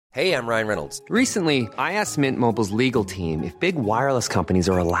Hey, I'm Ryan Reynolds. Recently, I asked Mint Mobile's legal team if big wireless companies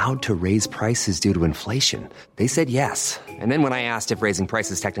are allowed to raise prices due to inflation. They said yes. And then when I asked if raising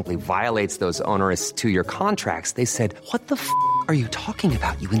prices technically violates those onerous two-year contracts, they said, "What the f*** are you talking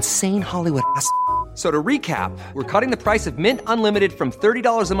about, you insane Hollywood ass?" So to recap, we're cutting the price of Mint Unlimited from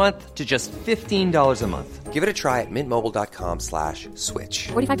 $30 a month to just $15 a month. Give it a try at mintmobile.com/switch.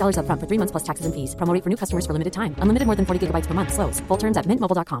 $45 up front for 3 months plus taxes and fees. Promo rate for new customers for limited time. Unlimited more than 40 gigabytes per month. Slows full terms at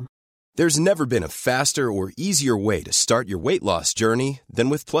mintmobile.com. There's never been a faster or easier way to start your weight loss journey than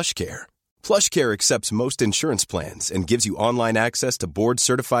with PlushCare. PlushCare accepts most insurance plans and gives you online access to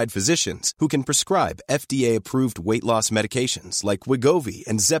board-certified physicians who can prescribe FDA-approved weight loss medications like Wegovy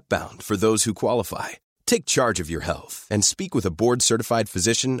and Zepbound for those who qualify. Take charge of your health and speak with a board-certified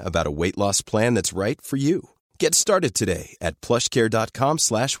physician about a weight loss plan that's right for you. Get started today at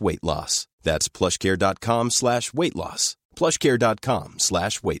plushcare.com/weight loss. That's plushcare.com/weight loss.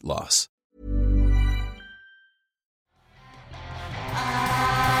 plushcare.com/weight loss.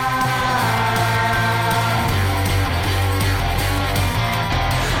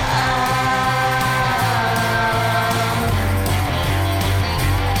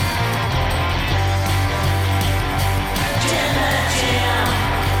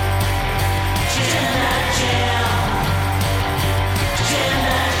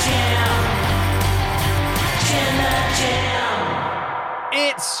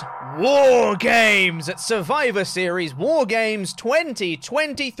 It's War Games at Survivor Series War Games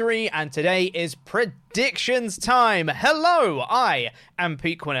 2023, and today is predictions time. Hello, I am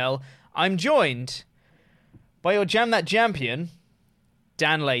Pete Quinnell. I'm joined by your Jam That Champion,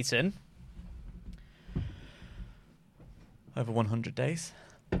 Dan Layton. Over 100 days.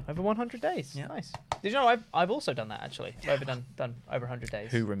 Over 100 days. Yeah. Nice. Did you know I've also done that, actually? Yeah. I've done over 100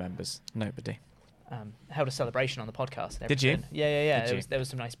 days. Who remembers? Nobody. Held a celebration on the podcast. And Did you? Yeah. There was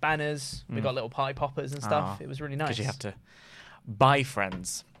some nice banners. We got little party poppers and stuff. It was really nice. Because you have to buy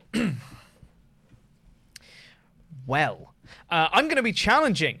friends. Well, I'm going to be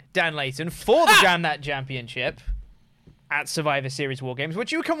challenging Dan Layton for the Jam That Championship at Survivor Series War Games,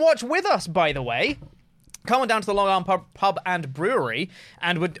 which you can watch with us, by the way. Come on down to the Long Arm Pub and Brewery,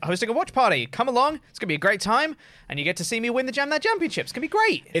 and we're hosting a watch party. Come along. It's going to be a great time, and you get to see me win the Jam That Championship. It's going to be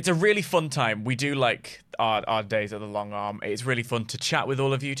great. It's a really fun time. We do like our days at the Long Arm. It's really fun to chat with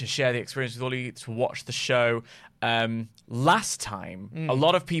all of you, to share the experience with all of you, to watch the show. Last time, a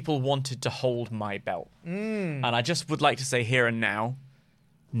lot of people wanted to hold my belt. And I just would like to say here and now,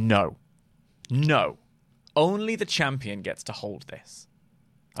 no. Only the champion gets to hold this.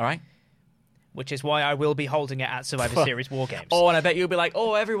 All right? Which is why I will be holding it at Survivor Series War Games. Oh, and I bet you'll be like,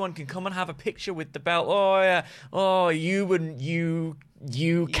 oh, everyone can come and have a picture with the belt. Oh, yeah. Oh, you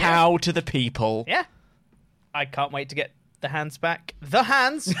cow to the people. Yeah. I can't wait to get the hands back. The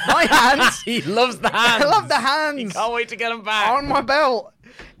hands! My hands! He loves the hands. I love the hands. He can't wait to get them back. On my belt.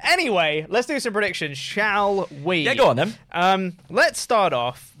 Anyway, let's do some predictions, shall we? Yeah, go on then. Let's start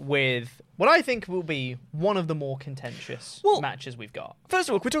off with what I think will be one of the more contentious matches we've got. First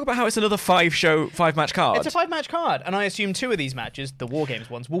of all, can we talk about how it's another five-match card? It's a 5-match card, and I assume 2 of these matches, the War Games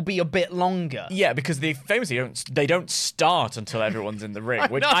ones, will be a bit longer. Yeah, because they famously don't start until everyone's in the ring,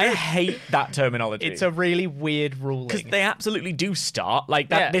 which I hate that terminology. It's a really weird ruling. Because they absolutely do start. Like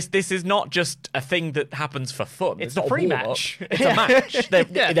that. Yeah. This is not just a thing that happens for fun. It's not a pre-match. It's a match.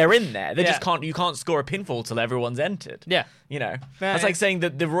 They're in there. They just can't. You can't score a pinfall till everyone's entered. Yeah. You know, that's like saying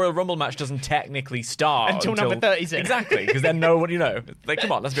that the Royal Rumble match doesn't technically start until number 36. Exactly, because then no one, like,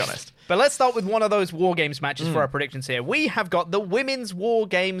 come on, let's be honest. But let's start with one of those War Games matches for our predictions here. We have got the Women's War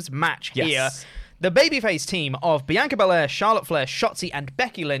Games match here. The babyface team of Bianca Belair, Charlotte Flair, Shotzi, and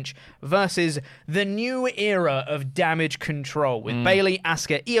Becky Lynch versus the new era of Damage Control with Bayley,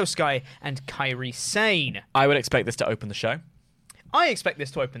 Asuka, Io Sky, and Kairi Sane. I would expect this to open the show. I expect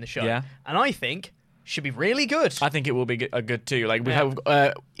this to open the show. Yeah. And I think should be really good. I think it will be a good too. Like we have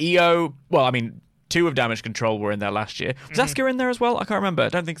Io. Well, I mean, 2 of Damage Control were in there last year. Was Asuka in there as well? I can't remember. I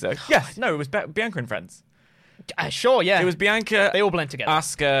don't think so. Yes. No, it was Bianca and friends. Sure. Yeah. It was Bianca. They all blend together.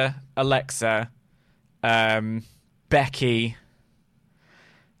 Asuka, Alexa, Becky,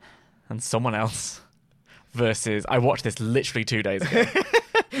 and someone else versus. I watched this literally 2 days ago.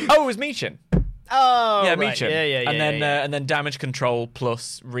 Oh, it was Michin. Oh, yeah, right. Meacham. Yeah. And then Damage Control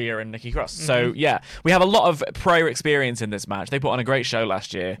plus Rhea and Nikki Cross. So yeah, we have a lot of prior experience in this match. They put on a great show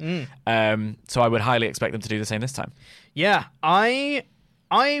last year. So I would highly expect them to do the same this time. Yeah, I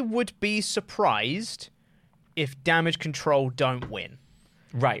would be surprised if Damage Control don't win.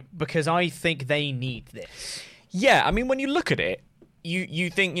 Right. Because I think they need this. Yeah, I mean, when you look at it, you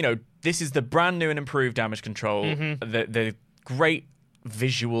think, this is the brand new and improved Damage Control. The great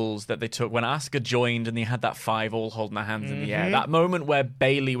visuals that they took when Asuka joined and they had that 5 all holding their hands in the air. That moment where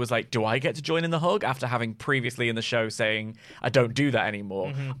Bayley was like, do I get to join in the hug? After having previously in the show saying, I don't do that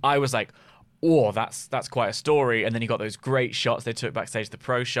anymore. I was like, oh, that's quite a story. And then you got those great shots they took backstage, the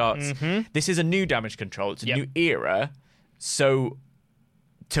pro shots. This is a new Damage Control. It's a new era. So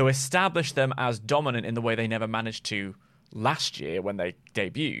to establish them as dominant in the way they never managed to last year when they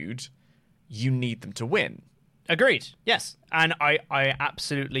debuted, you need them to win. Agreed. Yes. And I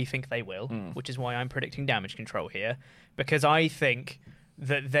absolutely think they will, which is why I'm predicting Damage Control here, because I think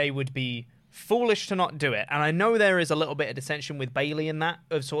that they would be foolish to not do it. And I know there is a little bit of dissension with Bayley in that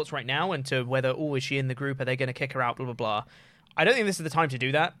of sorts right now, and to whether, is she in the group? Are they going to kick her out? Blah, blah, blah. I don't think this is the time to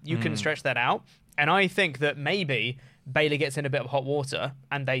do that. You can stretch that out. And I think that maybe Bayley gets in a bit of hot water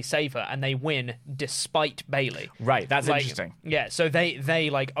and they save her and they win despite Bayley. Right, that's interesting. Yeah, so they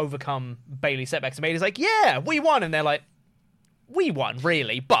like overcome Bayley's setbacks and Bayley's like, yeah, we won. And they're like, we won,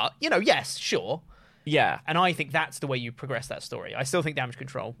 really? But, yes, sure. Yeah. And I think that's the way you progress that story. I still think Damage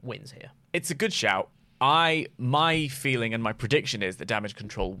Control wins here. It's a good shout. My feeling and my prediction is that Damage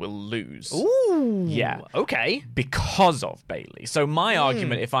Control will lose. Ooh. Yeah. Okay. Because of Bayley. So my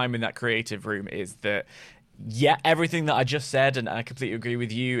argument, if I'm in that creative room, is that, yeah, everything that I just said, and I completely agree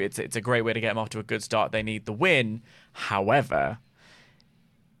with you, it's a great way to get them off to a good start. They need the win. However,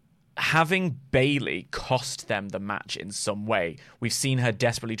 having Bayley cost them the match in some way. We've seen her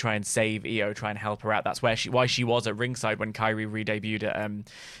desperately try and save Io, try and help her out. That's why she was at ringside when Kairi re-debuted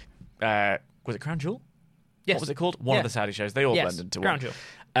at, was it Crown Jewel? Yes. What was it called? One of the Saudi shows. They all blend into one. Crown Jewel.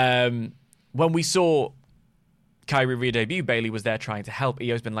 When we saw Kairi re-debut, Bayley was there trying to help.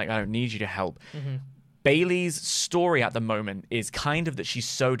 Io's been like, I don't need you to help. Bayley's story at the moment is kind of that she's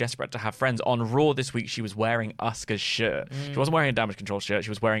so desperate to have friends. On Raw this week, she was wearing Asuka's shirt. She wasn't wearing a Damage Control shirt.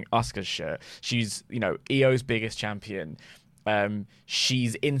 She was wearing Asuka's shirt. She's, Io's biggest champion.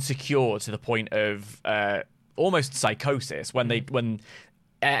 She's insecure to the point of almost psychosis when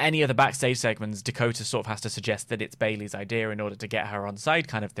any of the backstage segments, Dakota sort of has to suggest that it's Bayley's idea in order to get her on side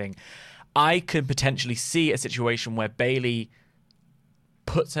kind of thing. I could potentially see a situation where Bayley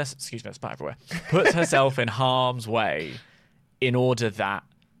puts herself in harm's way in order that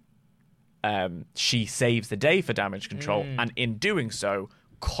she saves the day for Damage Control, and in doing so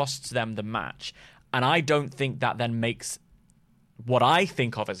costs them the match. And I don't think that then makes what I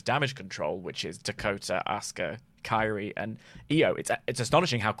think of as Damage Control, which is Dakota, Asuka, Kairi, and Io. It's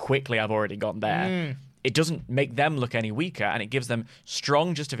astonishing how quickly I've already gone there. It doesn't make them look any weaker, and it gives them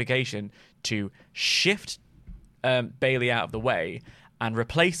strong justification to shift Bayley out of the way and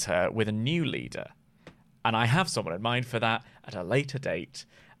replace her with a new leader. And I have someone in mind for that at a later date.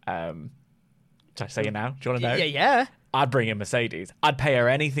 Should I say it now? Do you want to know? Yeah. I'd bring in Mercedes. I'd pay her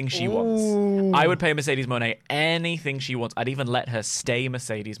anything she wants. I would pay Mercedes Moné anything she wants. I'd even let her stay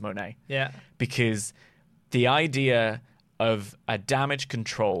Mercedes Moné. Yeah. Because the idea of a Damage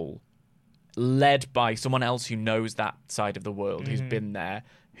Control led by someone else who knows that side of the world, who's been there,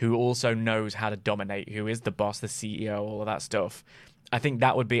 who also knows how to dominate, who is the boss, the CEO, all of that stuff, I think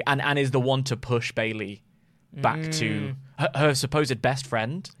that would be... And is the one to push Bayley back to... Her supposed best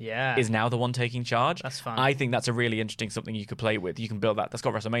friend is now the one taking charge. That's fun. I think that's a really interesting something you could play with. You can build that. That's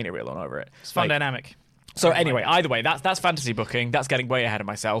got WrestleMania reel on over it. It's fun dynamic. So anyway, either way, that's fantasy booking. That's getting way ahead of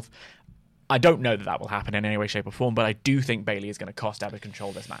myself. I don't know that will happen in any way, shape, or form, but I do think Bayley is going to cost Damage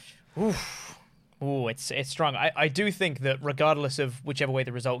Control this match. Ooh, it's strong. I do think that regardless of whichever way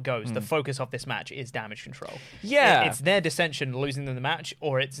the result goes, the focus of this match is Damage Control. Yeah. It's their dissension losing them the match,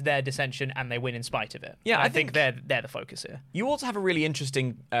 or it's their dissension and they win in spite of it. Yeah, I think they're the focus here. You also have a really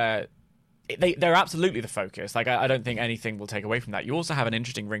interesting... They're absolutely the focus. Like, I don't think anything will take away from that. You also have an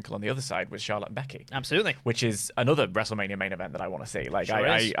interesting wrinkle on the other side with Charlotte and Becky. Absolutely. Which is another WrestleMania main event that I want to see. Like, Sure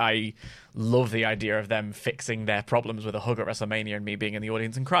is. I love the idea of them fixing their problems with a hug at WrestleMania and me being in the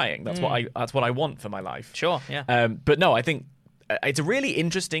audience and crying. That's what I want for my life. Sure, yeah. But no, I think it's a really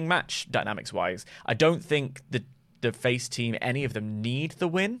interesting match dynamics-wise. I don't think the face team, any of them, need the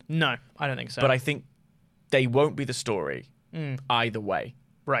win. No, I don't think so. But I think they won't be the story either way.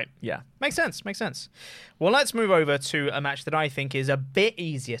 Right. Yeah. Makes sense. Well, let's move over to a match that I think is a bit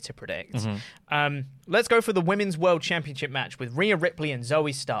easier to predict. Let's go for the Women's World Championship match with Rhea Ripley and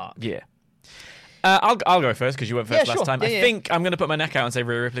Zoe Stark. Yeah. I'll go first because you went first last time. Yeah, I think I'm going to put my neck out and say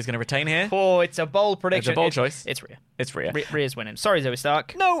Rhea Ripley's going to retain here. Oh, it's a bold prediction. It's a bold choice. It's Rhea. It's Rhea. Rhea's winning. Sorry, Zoe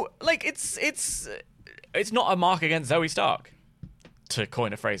Stark. No, like it's not a mark against Zoe Stark, to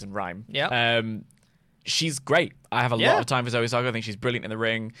coin a phrase and rhyme. Yeah. She's great. I have a lot of time for Zoe Stark. I think she's brilliant in the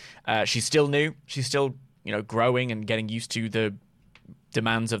ring. She's still new. She's still, growing and getting used to the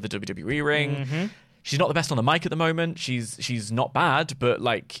demands of the WWE ring. she's not the best on the mic at the moment. She's not bad, but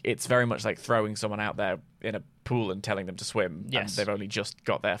like it's very much like throwing someone out there in a pool and telling them to swim. Yes. And they've only just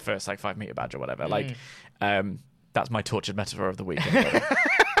got their first like 5 meter badge or whatever. Like, that's my tortured metaphor of the week. Anyway.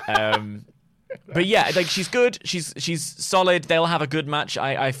 But yeah, like she's good. She's solid. They'll have a good match.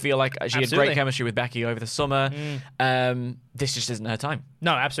 I feel like she had great chemistry with Becky over the summer. This just isn't her time.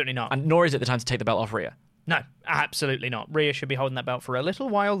 No, absolutely not. And nor is it the time to take the belt off Rhea. No, absolutely not. Rhea should be holding that belt for a little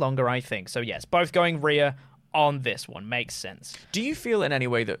while longer, I think. So yes, both going Rhea on this one makes sense. Do you feel in any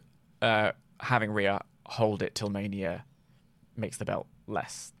way that having Rhea hold it till Mania makes the belt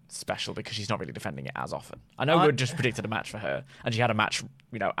less special because she's not really defending it as often? I know we just predicted a match for her, and she had a match,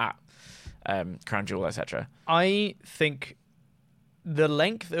 at Crown Jewel, etc. I think the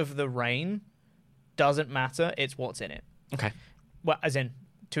length of the reign doesn't matter. It's what's in it. Okay. Well, as in,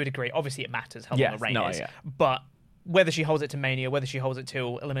 to a degree, obviously it matters how long the reign is. Yeah. But whether she holds it to Mania, whether she holds it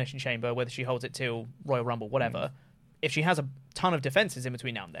till Elimination Chamber, whether she holds it till Royal Rumble, whatever, if she has a ton of defenses in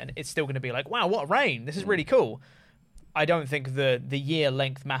between now and then, it's still going to be like, wow, what a reign. This is really cool. I don't think the year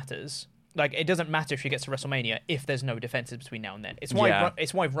length matters. Like, it doesn't matter if she gets to WrestleMania if there's no defenses between now and then. It's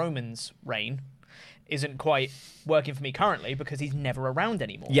why Roman's reign isn't quite working for me currently, because he's never around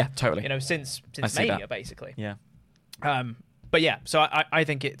anymore. Yeah, totally. Since Mania, basically. Yeah. But yeah, so I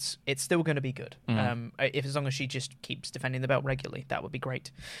think it's still going to be good. If as long as she just keeps defending the belt regularly, that would be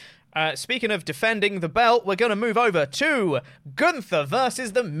great. Speaking of defending the belt, we're going to move over to Gunther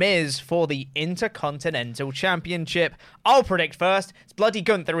versus The Miz for the Intercontinental Championship. I'll predict first. It's bloody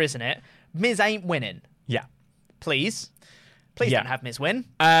Gunther, isn't it? Miz ain't winning. Yeah. Please don't have Miz win.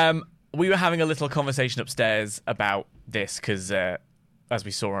 We were having a little conversation upstairs about this because, as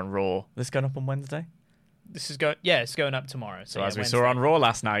we saw on Raw, this going up on Wednesday? This is it's going up tomorrow. So as we Wednesday. saw on Raw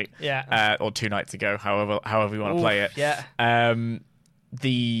last night, or 2 nights ago, however you want to play it. Yeah.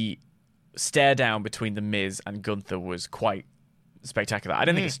 The stare down between The Miz and Gunther was quite spectacular. I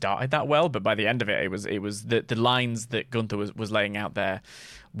don't think it started that well, but by the end of it, it was the lines that Gunther was laying out there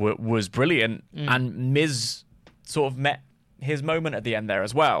was brilliant, and Miz sort of met his moment at the end there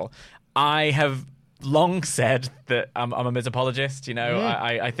as well. I have long said that I'm a Miz apologist.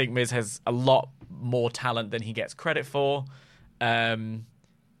 I think Miz has a lot more talent than he gets credit for, and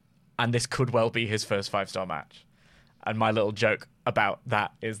this could well be his first 5-star match. And my little joke about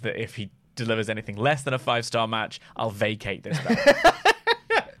that is that if he delivers anything less than a 5-star match, I'll vacate this belt.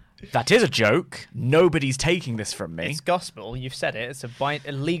 That is a joke. Nobody's taking this from me. It's gospel. You've said it. It's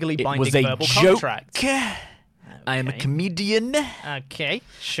a legally binding verbal contract. Okay. I am a comedian. Okay,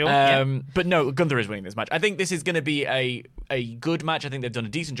 sure. But no, Gunther is winning this match. I think this is going to be a good match. I think they've done a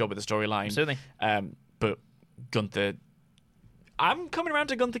decent job with the storyline. Absolutely. But Gunther, I'm coming around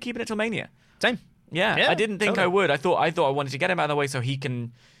to Gunther keeping it till Mania. Same. Yeah, I didn't think I would. I thought I wanted to get him out of the way so he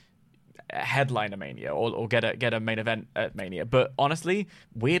can headline a Mania or get a main event at Mania. But honestly,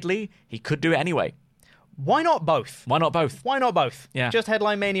 weirdly, he could do it anyway. Why not both? Why not both? Yeah. Just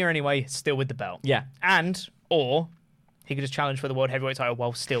headline Mania anyway, still with the belt. Yeah. Or he could just challenge for the World Heavyweight title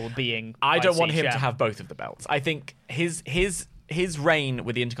while still being I don't want him champ. to have both of the belts. I think his reign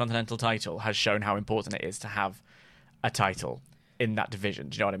with the Intercontinental title has shown how important it is to have a title in that division.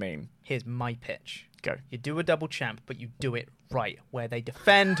 Do you know what I mean? Here's my pitch. Go. You do a double champ, but you do it right, where they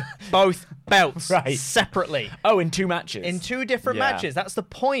defend both belts separately. Oh, in 2 matches. In 2 different matches. That's the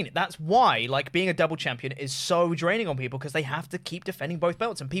point. That's why, being a double champion is so draining on people, because they have to keep defending both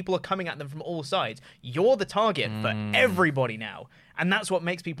belts, and people are coming at them from all sides. You're the target for everybody now. And that's what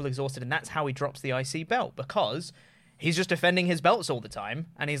makes people exhausted, and that's how he drops the IC belt, because he's just defending his belts all the time,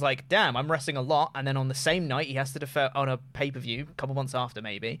 and he's like, damn, I'm wrestling a lot, and then on the same night, he has to defend, on a pay-per-view, a couple months after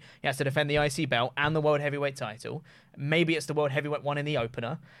maybe, he has to defend the IC belt and the World Heavyweight title. Maybe it's the World Heavyweight one in the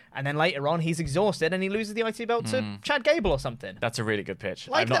opener, and then later on, he's exhausted, and he loses the IC belt to Chad Gable or something. That's a really good pitch.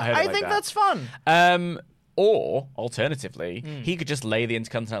 I've not heard it I think that's fun. Or, alternatively, he could just lay the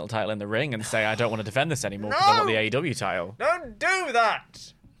Intercontinental title in the ring and say, I don't want to defend this anymore because I want the AEW title. Don't do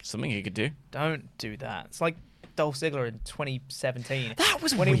that! Something he could do. Don't do that. It's like Dolph Ziggler in 2017. That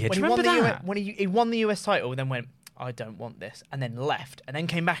was weird. When he won the US title and then went, I don't want this, and then left, and then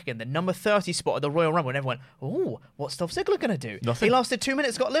came back again, the number 30 spot at the Royal Rumble, and everyone went, oh, what's Dolph Ziggler going to do? Nothing. He lasted 2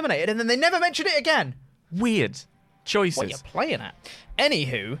 minutes, got eliminated, and then they never mentioned it again. Weird choices. What are you playing at?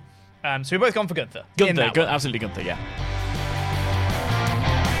 Anywho, so we've both gone for Gunther. Absolutely Gunther, yeah.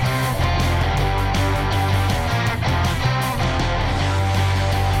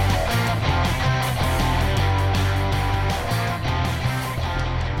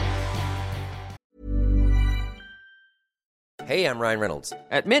 Hey, I'm Ryan Reynolds.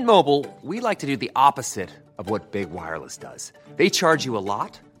 At Mint Mobile, we like to do the opposite of what Big Wireless does. They charge you a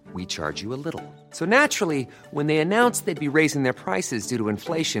lot, we charge you a little. So naturally, when they announced they'd be raising their prices due to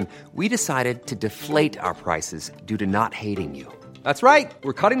inflation, we decided to deflate our prices due to not hating you. That's right.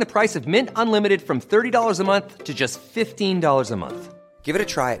 We're cutting the price of Mint Unlimited from $30 a month to just $15 a month. Give it a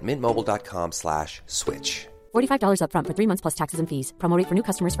try at mintmobile.com/switch. $45 up front for 3 months plus taxes and fees. Promo rate for new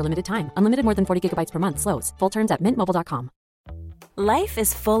customers for limited time. Unlimited more than 40 gigabytes per month. Slows full terms at mintmobile.com. Life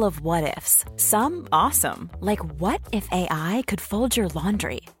is full of what-ifs. Some awesome, like what if AI could fold your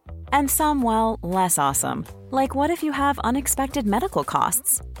laundry? And some, well, less awesome, like what if you have unexpected medical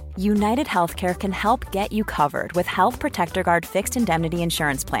costs? United Healthcare can help get you covered with Health Protector Guard fixed indemnity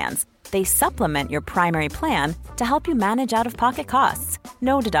insurance plans. They supplement your primary plan to help you manage out-of-pocket costs.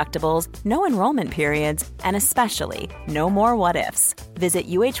 No deductibles, no enrollment periods, and especially no more what-ifs. Visit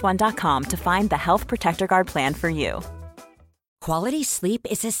uh1.com to find the Health Protector Guard plan for you. Quality sleep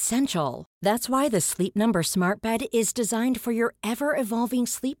is essential. That's why the Sleep Number Smart Bed is designed for your ever-evolving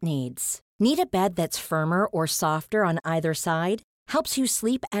sleep needs. Need a bed that's firmer or softer on either side? Helps you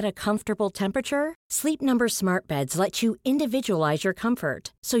sleep at a comfortable temperature? Sleep Number Smart Beds let you individualize your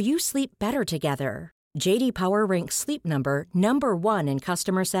comfort, so you sleep better together. J.D. Power ranks Sleep Number number 1 in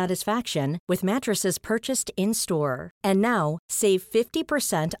customer satisfaction with mattresses purchased in-store. And now, save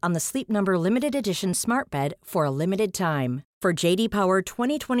 50% on the Sleep Number Limited Edition Smart Bed for a limited time. For J.D. Power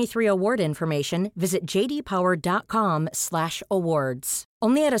 2023 award information, visit jdpower.com/awards.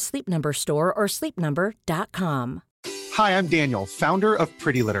 Only at a Sleep Number store or sleepnumber.com. Hi, I'm Daniel, founder of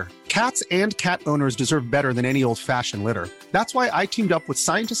Pretty Litter. Cats and cat owners deserve better than any old-fashioned litter. That's why I teamed up with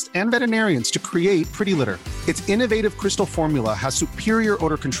scientists and veterinarians to create Pretty Litter. Its innovative crystal formula has superior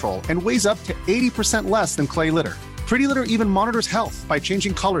odor control and weighs up to 80% less than clay litter. Pretty Litter even monitors health by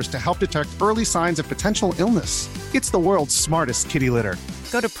changing colors to help detect early signs of potential illness. It's the world's smartest kitty litter.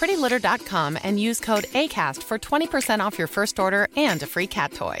 Go to prettylitter.com and use code ACAST for 20% off your first order and a free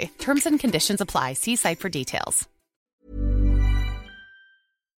cat toy. Terms and conditions apply. See site for details.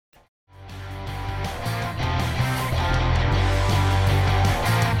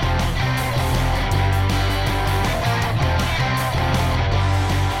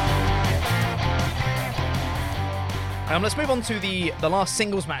 Let's move on to the last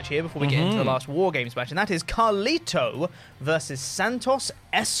singles match here before we get into the last War Games match, and that is Carlito versus Santos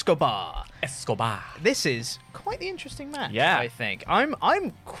Escobar. This is quite the interesting match, I think.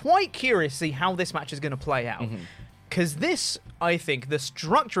 I'm quite curious to see how this match is going to play out. Because this, I think, the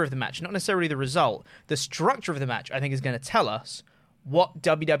structure of the match, not necessarily the result, the structure of the match, I think, is going to tell us what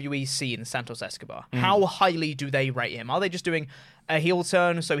WWE see in Santos Escobar. How highly do they rate him? Are they just doing a heel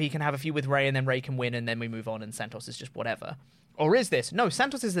turn so he can have a feud with Rey and then Rey can win and then we move on and Santos is just whatever? Or is this, no,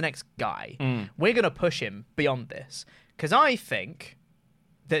 Santos is the next guy. We're going to push him beyond this. Because I think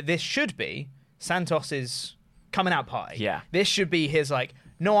that this should be Santos's coming out party. Yeah. This should be his like,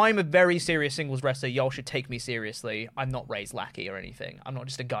 no, I'm a very serious singles wrestler. Y'all should take me seriously. I'm not Rey's lackey or anything. I'm not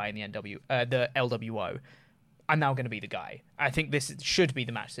just a guy in the LWO. I'm now going to be the guy. I think this should be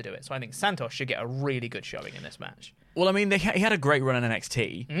the match to do it. So I think Santos should get a really good showing in this match. Well, I mean, he had a great run in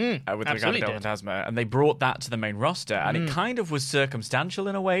NXT with Legado del Fantasma, and they brought that to the main roster, and it kind of was circumstantial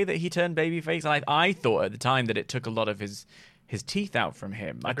in a way that he turned babyface. And I thought at the time that it took a lot of his teeth out from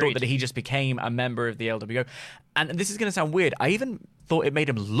him. Agreed. I thought that he just became a member of the LWO. And this is going to sound weird. I even thought it made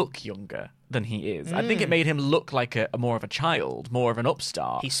him look younger than he is. I think it made him look like a more of a child, more of an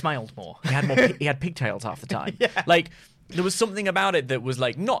upstart. He smiled more. He had pigtails half the time. Like, there was something about it that was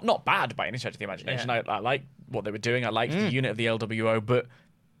like not bad by any stretch of the imagination. I liked what they were doing. I liked the unit of the LWO, but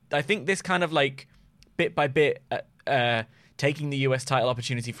I think this kind of like bit by bit taking the US title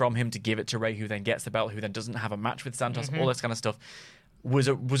opportunity from him to give it to Rey, who then gets the belt, who then doesn't have a match with Santos, all this kind of stuff, was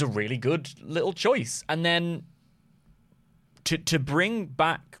a really good little choice. And then to bring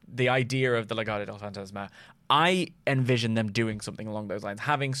back the idea of the Legado del Fantasma, I envision them doing something along those lines,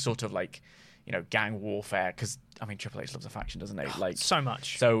 having sort of like, you know, gang warfare, because I mean Triple H loves a faction, doesn't he? Like so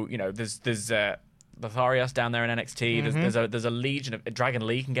much. So, you know, there's Lotharios down there in NXT. There's a legion of Dragon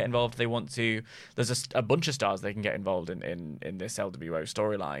Lee can get involved if they want to. There's a bunch of stars they can get involved in this LWO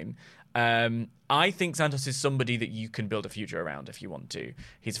storyline. I think Santos is somebody that you can build a future around if you want to.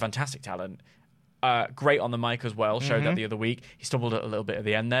 He's a fantastic talent. Great on the mic as well. Showed that the other week. He stumbled a little bit at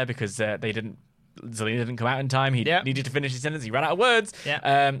the end there because Zelina didn't come out in time. He needed to finish his sentence. He ran out of words.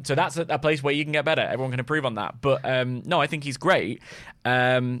 So that's a place where you can get better. Everyone can improve on that. But no, I think he's great.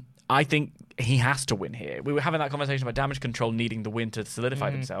 I think he has to win here. We were having that conversation about Damage Control needing the win to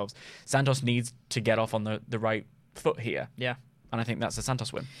solidify themselves. Santos needs to get off on the right foot here. Yeah. And I think that's a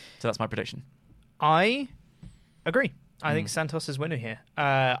Santos win. So that's my prediction. I agree. I think Santos is winner here.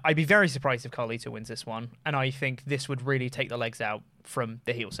 I'd be very surprised if Carlito wins this one, and I think this would really take the legs out from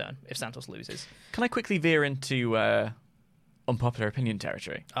the heel turn if Santos loses. Can I quickly veer into unpopular opinion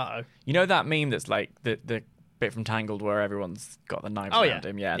territory? Uh-oh. You know that meme that's like the bit from Tangled where everyone's got the knives around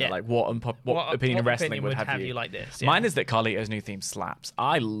him? Yeah, and they're like, what opinion of wrestling would have you like this? Mine is that Carlito's new theme slaps.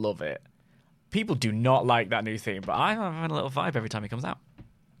 I love it. People do not like that new theme, but I'm having a little vibe every time he comes out.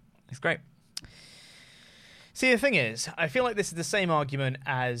 It's great. See, the thing is, I feel like this is the same argument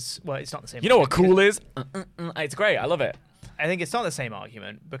as... Well, it's not the same. You know what cool is? It's great. I love it. I think it's not the same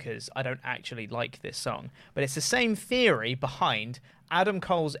argument because I don't actually like this song, but it's the same theory behind Adam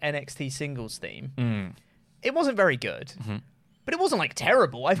Cole's NXT singles theme. It wasn't very good, but it wasn't like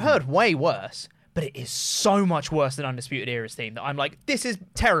terrible. I've heard way worse, but it is so much worse than Undisputed Era's theme that I'm like, this is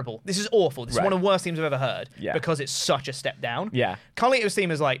terrible. This is awful. This is one of the worst themes I've ever heard because it's such a step down. Yeah. Carlito's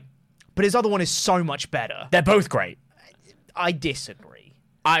theme is like, but his other one is so much better. They're both great. I disagree.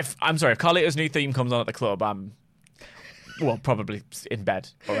 I'm sorry, if Carlito's new theme comes on at the club, I'm probably in bed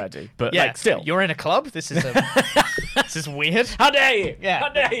already. But like, still, you're in a club. This is this is weird. How dare you? Yeah, how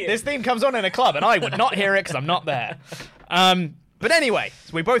dare you? This theme comes on in a club, and I would not hear it because I'm not there. But anyway,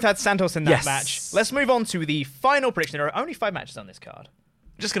 so we both had Santos in that match. Let's move on to the final prediction. There are only 5 matches on this card.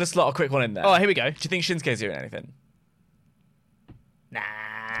 I'm just gonna slot a quick one in there. Oh, here we go. Do you think Shinsuke's doing anything? Nah,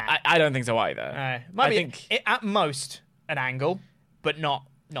 I don't think so either. Might be at most an angle, but not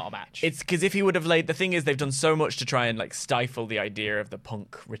a match. It's because if he would have laid... The thing is, they've done so much to try and like stifle the idea of the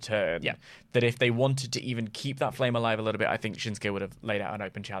Punk return that if they wanted to even keep that flame alive a little bit, I think Shinsuke would have laid out an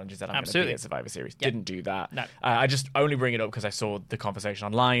open challenge that I'm going to be at Survivor Series. Didn't do that. No. I just only bring it up because I saw the conversation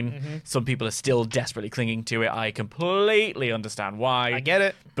online. Some people are still desperately clinging to it. I completely understand why. I get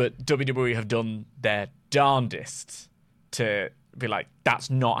it. But WWE have done their darndest to be like, that's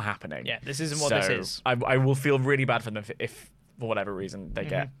not happening. Yeah, this isn't what this is. I will feel really bad for them if for whatever reason they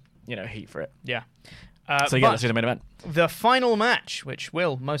get heat for it. Yeah. Let's do the main event. The final match, which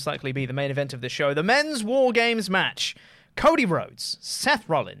will most likely be the main event of the show, the men's War Games match. Cody Rhodes, Seth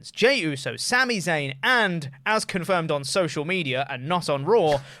Rollins, Jey Uso, Sami Zayn, and, as confirmed on social media and not on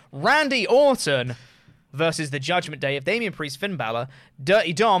Raw, Randy Orton versus the Judgment Day of Damian Priest, Finn Balor,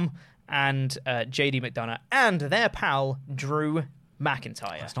 Dirty Dom, and JD McDonough, and their pal, Drew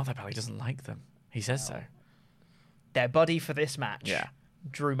McIntyre. It's not their pal. He doesn't like them. He says so. Their buddy for this match. Yeah.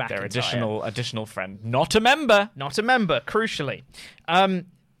 Drew McIntyre. Their additional friend. Not a member. Not a member, crucially.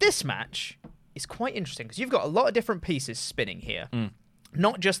 This match is quite interesting because you've got a lot of different pieces spinning here.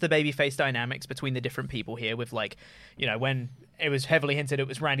 Not just the babyface dynamics between the different people here with like, when it was heavily hinted it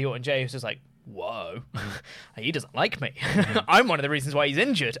was Randy Orton, Jey was just like, whoa, he doesn't like me. I'm one of the reasons why he's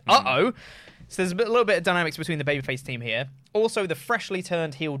injured. Uh-oh. So there's a little bit of dynamics between the babyface team here. Also, the freshly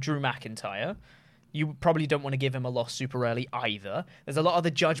turned heel Drew McIntyre. You probably don't want to give him a loss super early either. There's a lot of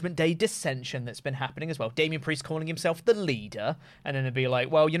the Judgment Day dissension that's been happening as well. Damian Priest calling himself the leader, and then it'd be like,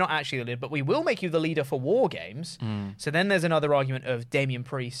 well, you're not actually the leader, but we will make you the leader for War Games. So then there's another argument of Damian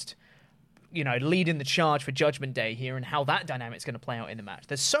Priest, leading the charge for Judgment Day here and how that dynamic's going to play out in the match.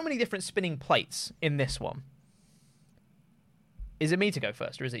 There's so many different spinning plates in this one. Is it me to go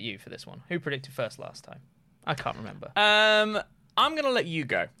first, or is it you for this one? Who predicted first last time? I can't remember. I'm going to let you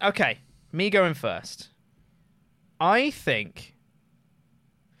go. Okay. Me going first. I think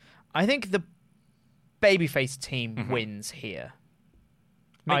the babyface team wins here.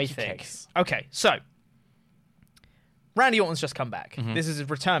 Make your case. Okay, so Randy Orton's just come back. This is a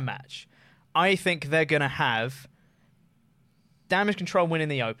return match. I think they're going to have Damage Control win in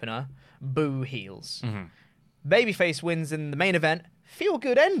the opener, boo heels. Babyface wins in the main event, feel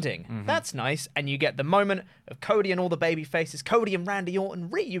good ending. That's nice. And you get the moment of Cody and all the baby faces, Cody and Randy Orton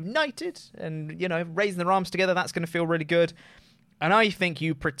reunited and, raising their arms together. That's going to feel really good. And I think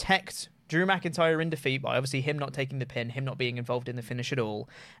you protect Drew McIntyre in defeat by obviously him not taking the pin, him not being involved in the finish at all.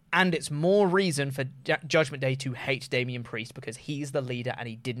 And it's more reason for Judgment Day to hate Damian Priest because he's the leader and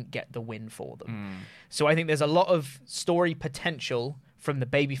he didn't get the win for them. So I think there's a lot of story potential from the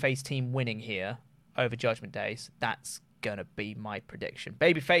babyface team winning here over Judgment Days. That's going to be my prediction.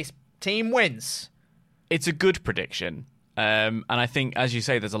 Babyface team wins. It's a good prediction. And I think, as you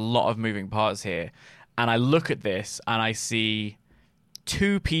say, there's a lot of moving parts here. And I look at this and I see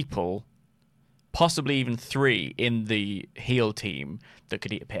 2 people, possibly even 3 in the heel team that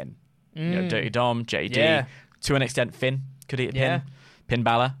could eat a pin. Dirty Dom, JD. To an extent, Finn could eat a pin. Pin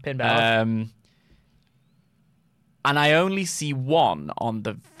Balor. And I only see one on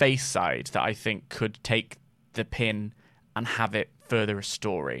the face side that I think could take the pin and have it further a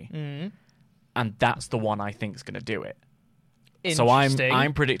story. And that's the one I think is going to do it. So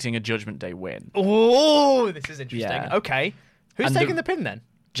I'm predicting a Judgment Day win. Oh, this is interesting. Yeah. Okay. Who's taking the pin then?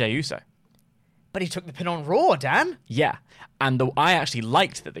 Jey Uso. But he took the pin on Raw, Dan. Yeah. And I actually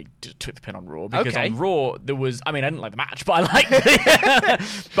liked that they took the pin on Raw because on Raw there was, I didn't like the match, but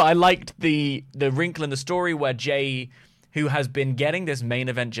I liked the wrinkle in the story where Jey, who has been getting this main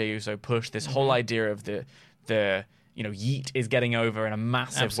event Jey Uso push, this whole idea of the Yeet is getting over in a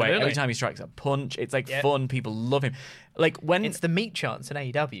massive way. Every time he strikes a punch, it's fun. People love him. Like when it's the meat chants in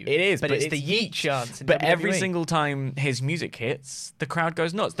AEW. It is, but it's the Yeet chants in But WWE. every single time his music hits, the crowd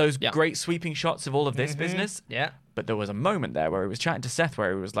goes nuts. Those great sweeping shots of all of this business. Yeah. But there was a moment there where he was chatting to Seth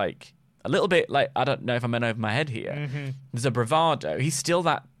where he was like, a little bit like, I don't know if I'm in over my head here. There's a bravado. He's still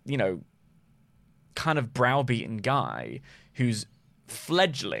that, kind of browbeaten guy who's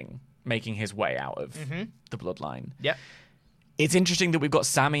fledgling making his way out of the bloodline. Yeah. It's interesting that we've got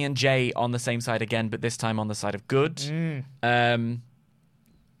Sami and Jey on the same side again, but this time on the side of good. And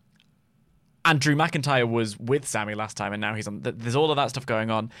Drew McIntyre was with Sami last time, and now he's on. There's all of that stuff going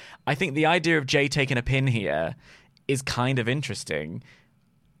on. I think the idea of Jey taking a pin here is kind of interesting.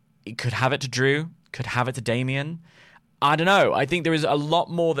 It could have it to Drew, could have it to Damian. I don't know. I think there is a lot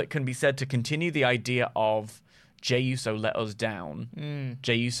more that can be said to continue the idea of Jey Uso let us down.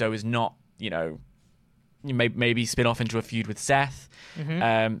 Jey Uso is not, maybe spin off into a feud with Seth.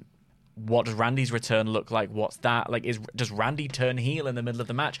 What does Randy's return look like? What's that? Like, does Randy turn heel in the middle of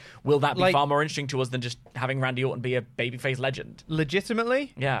the match? Will that be far more interesting to us than just having Randy Orton be a babyface legend?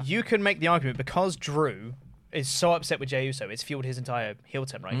 Legitimately, yeah, you can make the argument because Drew is so upset with Jey Uso, it's fueled his entire heel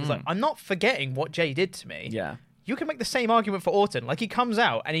turn, right? He's like, I'm not forgetting what Jey did to me. Yeah. You can make the same argument for Orton. Like, he comes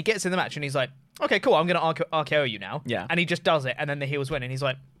out and he gets in the match and he's like, okay, cool, I'm going to RKO you now. Yeah. And he just does it, and then the heels win, and he's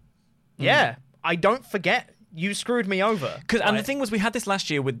like, yeah, I don't forget you screwed me over. And the thing was, we had this last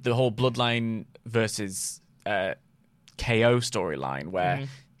year with the whole Bloodline versus KO storyline where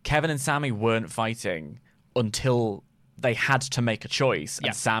Kevin and Sami weren't fighting until they had to make a choice,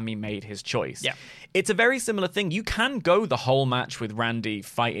 and Sami made his choice. Yeah. It's a very similar thing. You can go the whole match with Randy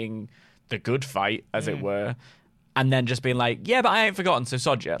fighting the good fight, as it were, and then just being like, yeah, but I ain't forgotten, so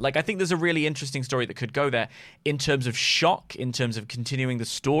sod ya. Like, I think there's a really interesting story that could go there in terms of shock, in terms of continuing the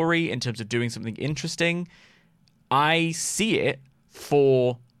story, in terms of doing something interesting. I see it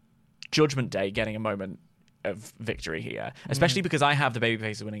for Judgment Day getting a moment of victory here, especially because I have the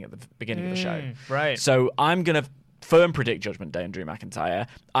babyface winning at the beginning of the show. Right. So I'm going to firm predict Judgment Day and Drew McIntyre.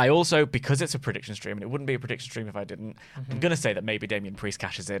 I also, because it's a prediction stream, and it wouldn't be a prediction stream if I didn't, I'm going to say that maybe Damian Priest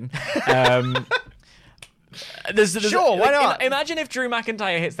cashes in. Sure, why not? Imagine if Drew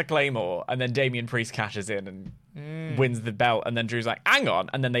McIntyre hits the Claymore and then Damian Priest cashes in and wins the belt, and then Drew's like, hang on,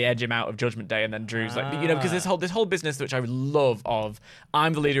 and then they edge him out of Judgment Day, and then Drew's like, because this whole business, which I love of,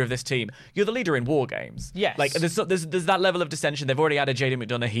 I'm the leader of this team. You're the leader in War Games. Yes. Like, there's that level of dissension. They've already added Jaden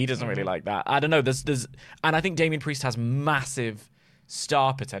McDonough. He doesn't really like that. I don't know. And I think Damian Priest has massive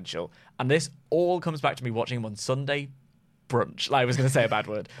star potential, and this all comes back to me watching him on Sunday brunch. Like, I was going to say a bad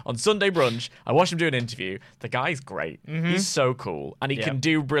word. On Sunday brunch, I watched him do an interview. The guy's great. He's so cool. And he can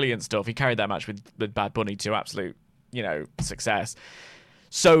do brilliant stuff. He carried that match with Bad Bunny to absolute, success.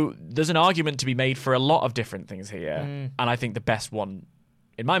 So there's an argument to be made for a lot of different things here. And I think the best one,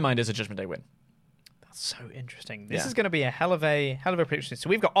 in my mind, is a Judgment Day win. That's so interesting. This is going to be a hell of a prediction. So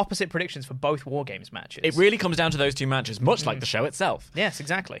we've got opposite predictions for both War Games matches. It really comes down to those two matches, much like the show itself. Yes,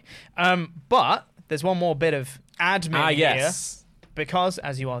 exactly. But there's one more bit of admin here. Because,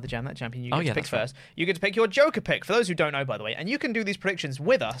 as you are the Jam That Champion, you get to pick first. Right. You get to pick your Joker pick, for those who don't know, by the way. And you can do these predictions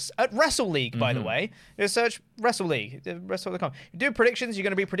with us at Wrestle League, by the way. Just search Wrestle League, wrestle.com. You do predictions, you're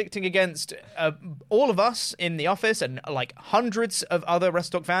going to be predicting against all of us in the office and like hundreds of other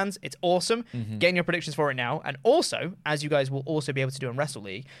WrestleTalk fans. It's awesome. Getting your predictions for it now. And also, as you guys will also be able to do in Wrestle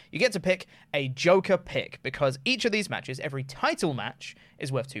League, you get to pick a Joker pick, because each of these matches, every title match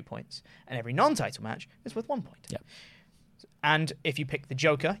is worth 2 points, and every non-title match is worth 1 point. Yep. And if you pick the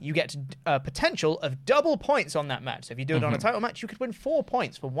Joker, you get a potential of double points on that match. So if you do it on a title match, you could win 4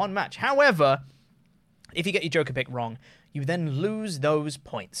 points for one match. However, if you get your Joker pick wrong, you then lose those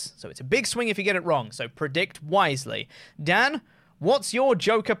points. So it's a big swing if you get it wrong. So predict wisely. Dan, what's your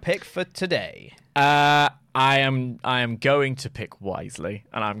Joker pick for today? I am going to pick wisely,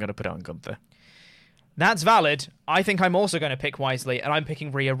 and I'm going to put it on Gunther. That's valid. I think I'm also going to pick wisely, and I'm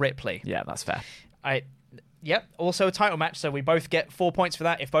picking Rhea Ripley. Yeah, that's fair. Yep, also a title match, so we both get 4 points for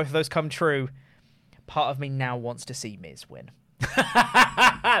that. If both of those come true, part of me now wants to see Miz win.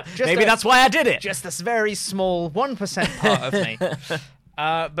 Maybe that's why I did it. Just this very small 1% part of me.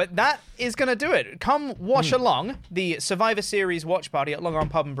 But that is going to do it. Come watch along the Survivor Series watch party at Long Arm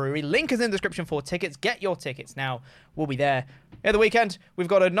Pub and Brewery. Link is in the description for tickets. Get your tickets now. We'll be there the weekend, we've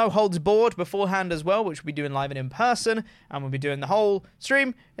got a no-holds board beforehand as well, which we'll be doing live and in person, and we'll be doing the whole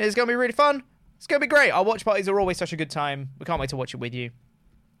stream. It's going to be really fun. It's going to be great. Our watch parties are always such a good time. We can't wait to watch it with you.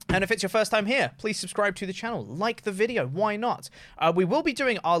 And if it's your first time here, please subscribe to the channel. Like the video. Why not? We will be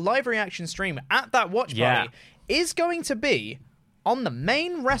doing our live reaction stream at that watch party. Is going to be on the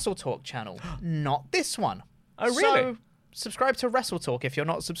main Wrestle Talk channel, not this one. Oh, really? So subscribe to Wrestle Talk if you're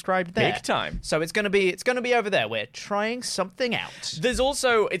not subscribed there. Big time. So it's going to be over there. We're trying something out. There's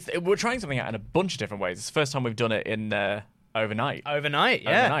also we're trying something out in a bunch of different ways. It's the first time we've done it in overnight. Overnight,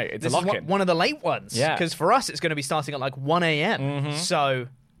 yeah. Overnight. It's this a lock-in. is one of the late ones. Yeah. Because for us, it's going to be starting at like 1 a.m. So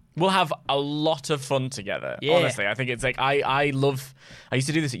we'll have a lot of fun together. Yeah. Honestly, I think it's like I used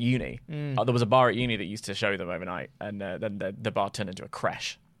to do this at uni. There was a bar at uni that used to show them overnight, and then the bar turned into a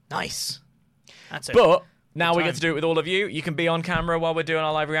creche. Nice. That's it. But now we get to do it with all of you. You can be on camera while we're doing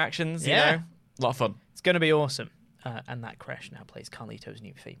our live reactions. You know? A lot of fun. It's going to be awesome. And that creche now plays Carlito's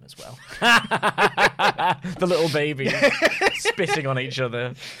new theme as well. The little baby spitting on each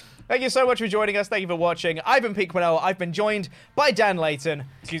other. Thank you so much for joining us. Thank you for watching. I've been Pete Quinnell. I've been joined by Dan Layton.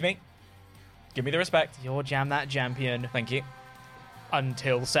 Excuse me. Give me the respect. Your Jam That Champion. Thank you.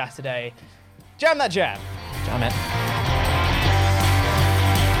 Until Saturday. Jam That Jam. Jam it.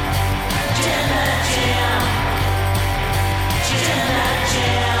 Jam that jam. Jam that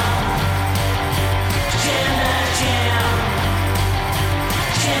jam. Jam that jam.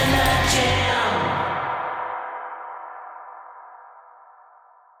 Jam that jam.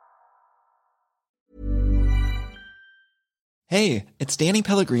 Hey, it's Danny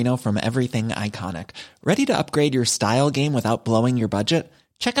Pellegrino from Everything Iconic. Ready to upgrade your style game without blowing your budget?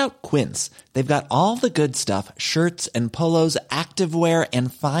 Check out Quince. They've got all the good stuff, shirts and polos, activewear,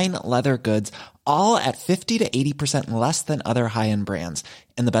 and fine leather goods, all at 50 to 80% less than other high-end brands.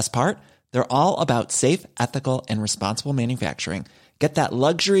 And the best part? They're all about safe, ethical, and responsible manufacturing. Get that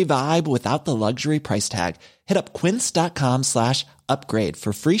luxury vibe without the luxury price tag. Hit up quince.com/upgrade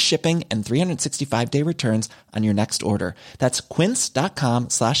for free shipping and 365-day returns on your next order. That's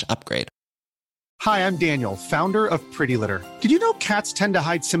quince.com/upgrade. Hi, I'm Daniel, founder of Pretty Litter. Did you know cats tend to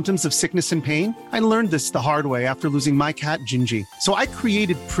hide symptoms of sickness and pain? I learned this the hard way after losing my cat, Gingy. So I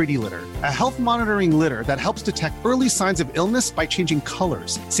created Pretty Litter, a health monitoring litter that helps detect early signs of illness by changing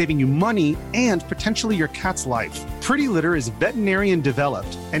colors, saving you money and potentially your cat's life. Pretty Litter is veterinarian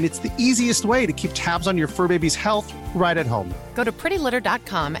developed, and it's the easiest way to keep tabs on your fur baby's health right at home. Go to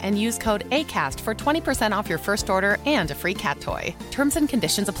prettylitter.com and use code ACAST for 20% off your first order and a free cat toy. Terms and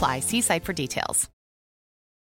conditions apply. See site for details.